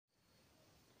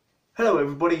Hello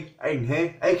everybody, Aiden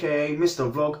here, aka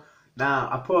Mr. Vlog. Now,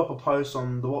 I put up a post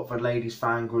on the Watford Ladies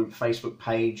fan group Facebook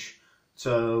page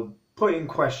to put in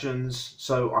questions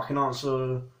so I can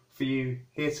answer for you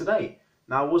here today.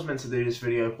 Now, I was meant to do this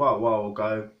video quite a while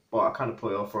ago, but I kind of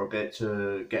put it off for a bit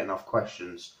to get enough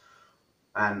questions,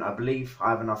 and I believe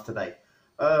I have enough today.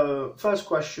 First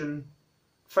question,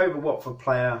 favourite Watford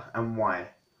player and why?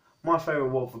 My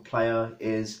favourite Watford player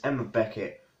is Emma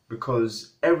Beckett,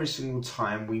 because every single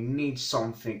time we need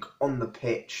something on the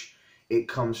pitch, it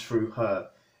comes through her.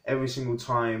 Every single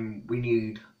time we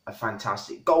need a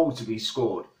fantastic goal to be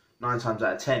scored, 9 times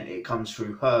out of 10, it comes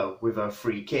through her with her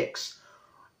free kicks.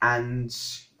 And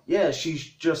yeah, she's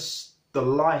just the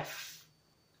life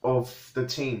of the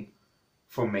team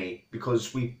for me,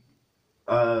 because we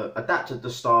adapted the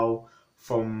style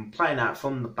from playing out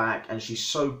from the back, and she's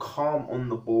so calm on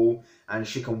the ball, and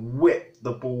she can whip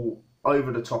the ball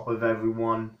over the top of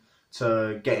everyone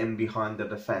to get in behind the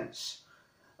defence.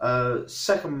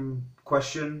 Second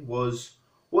question was,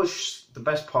 what's the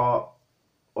best part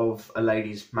of a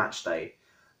ladies' match day?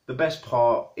 The best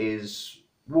part is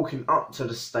walking up to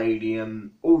the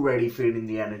stadium, already feeling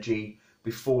the energy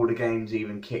before the game's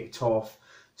even kicked off,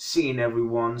 seeing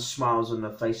everyone, smiles on their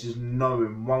faces,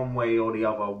 knowing one way or the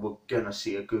other we're going to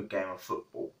see a good game of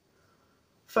football.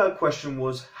 Third question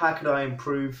was, how could I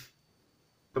improve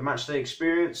the matchday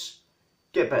experience?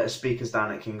 Get better speakers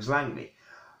down at Kings Langley.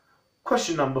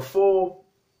 Question number 4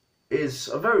 is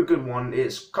a very good one.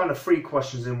 It's kind of 3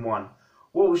 questions in one.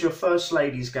 What was your first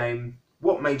ladies game?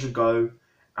 What made you go?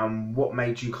 And what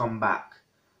made you come back?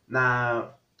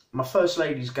 Now, my first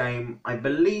ladies game, I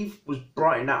believe, was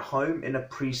Brighton at home in a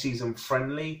pre-season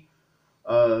friendly.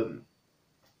 And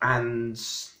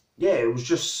yeah, it was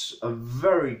just a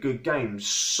very good game.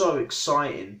 So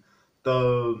exciting.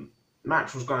 The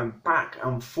match was going back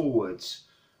and forwards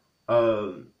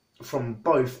from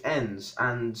both ends,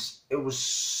 and it was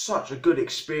such a good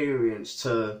experience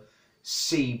to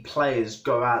see players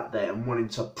go out there and wanting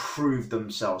to prove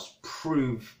themselves,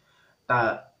 prove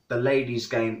that the ladies'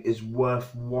 game is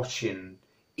worth watching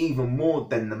even more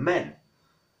than the men.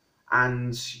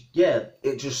 And yeah,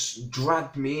 it just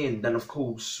dragged me in. Then of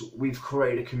course we've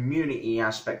created a community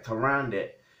aspect around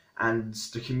it, and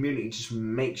the community just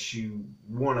makes you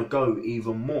want to go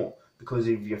even more, because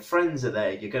if your friends are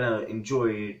there, you're going to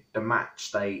enjoy the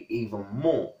match day even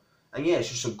more. And yeah, it's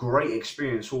just a great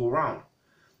experience all around.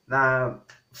 Now,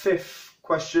 5th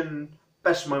question,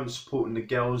 best moment supporting the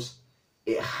girls.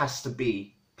 It has to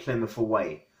be Plymouth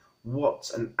away.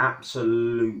 What an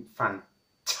absolute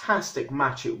fantastic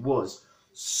match it was.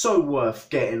 So worth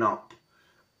getting up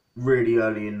really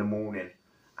early in the morning.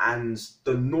 And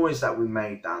the noise that we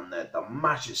made down there, the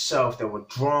match itself, there were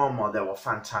drama, there were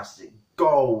fantastic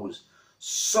goals,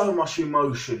 so much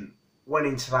emotion went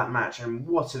into that match, and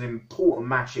what an important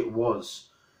match it was.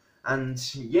 And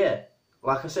yeah,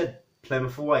 like I said,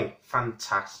 Plymouth away,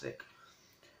 fantastic.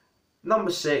 Number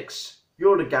 6,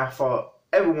 you're the gaffer,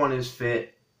 everyone is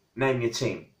fit, name your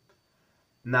team.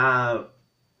 Now,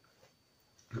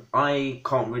 I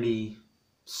can't really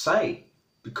say,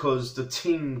 because the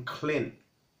team Clint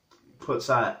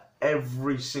puts out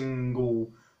every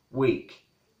single week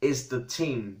is the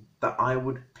team that I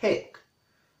would pick,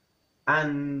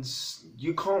 and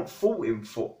you can't fault him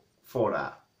for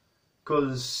that,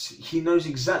 because he knows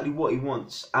exactly what he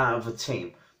wants out of a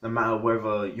team, no matter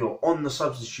whether you're on the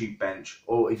substitute bench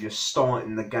or if you're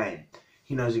starting the game.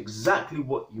 He knows exactly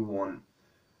what you want,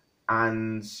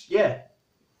 and yeah,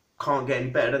 can't get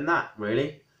any better than that,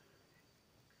 really.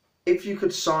 If you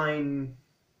could sign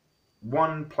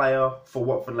one player for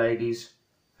Watford Ladies,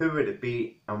 who would it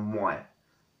be and why?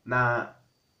 Now,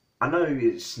 I know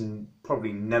it's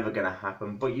probably never going to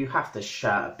happen, but you have to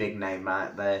shout a big name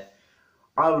out there.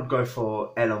 I would go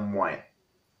for Ellen White.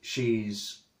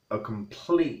 She's a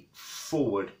complete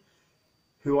forward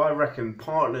who I reckon,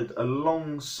 partnered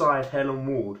alongside Helen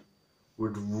Ward,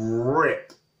 would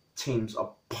rip teams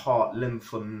apart limb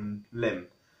from limb.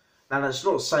 Now, that's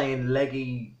not saying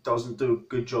Leggy doesn't do a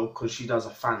good job, because she does a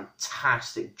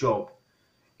fantastic job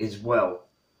as well.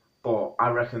 But I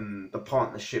reckon the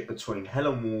partnership between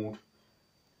Helen Ward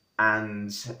and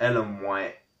Ellen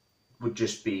White would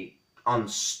just be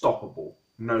unstoppable.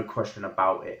 No question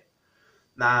about it.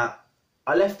 Now,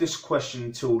 I left this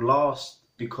question till last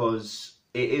because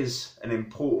it is an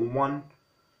important one.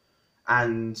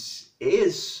 And it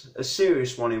is a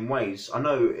serious one in ways. I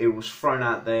know it was thrown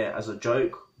out there as a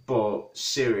joke, but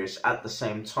serious at the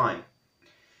same time.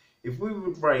 If we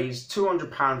would raise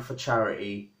 £200 for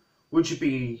charity, would you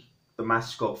be the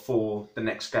mascot for the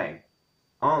next game?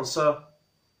 Answer,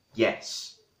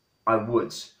 yes, I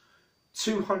would.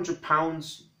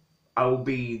 £200, I will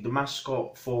be the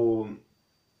mascot for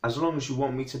as long as you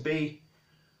want me to be.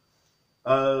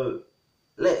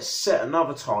 Let's set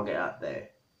another target out there.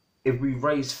 If we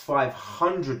raise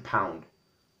 £500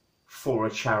 for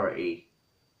a charity,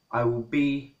 I will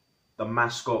be the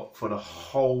mascot for the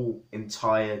whole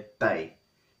entire day,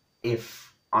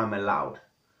 if I'm allowed.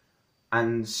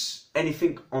 And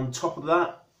anything on top of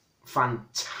that,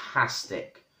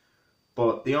 fantastic.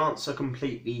 But the answer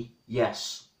completely,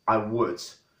 yes, I would.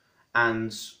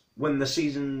 And when the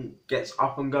season gets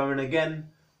up and going again,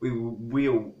 we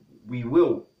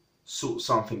will sort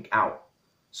something out.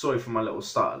 Sorry for my little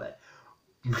stutter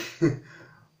there.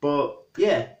 But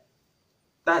yeah,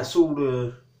 that's all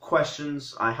the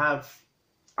questions I have.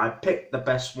 I picked the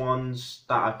best ones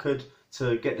that I could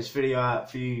to get this video out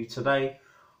for you today.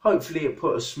 Hopefully it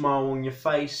put a smile on your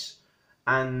face,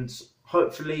 and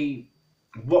hopefully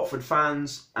Watford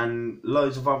fans and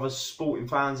loads of other sporting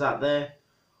fans out there,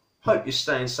 hope you're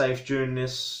staying safe during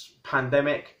this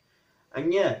pandemic.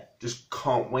 And yeah, just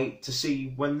can't wait to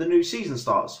see when the new season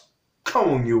starts. Come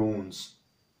on, you Horns!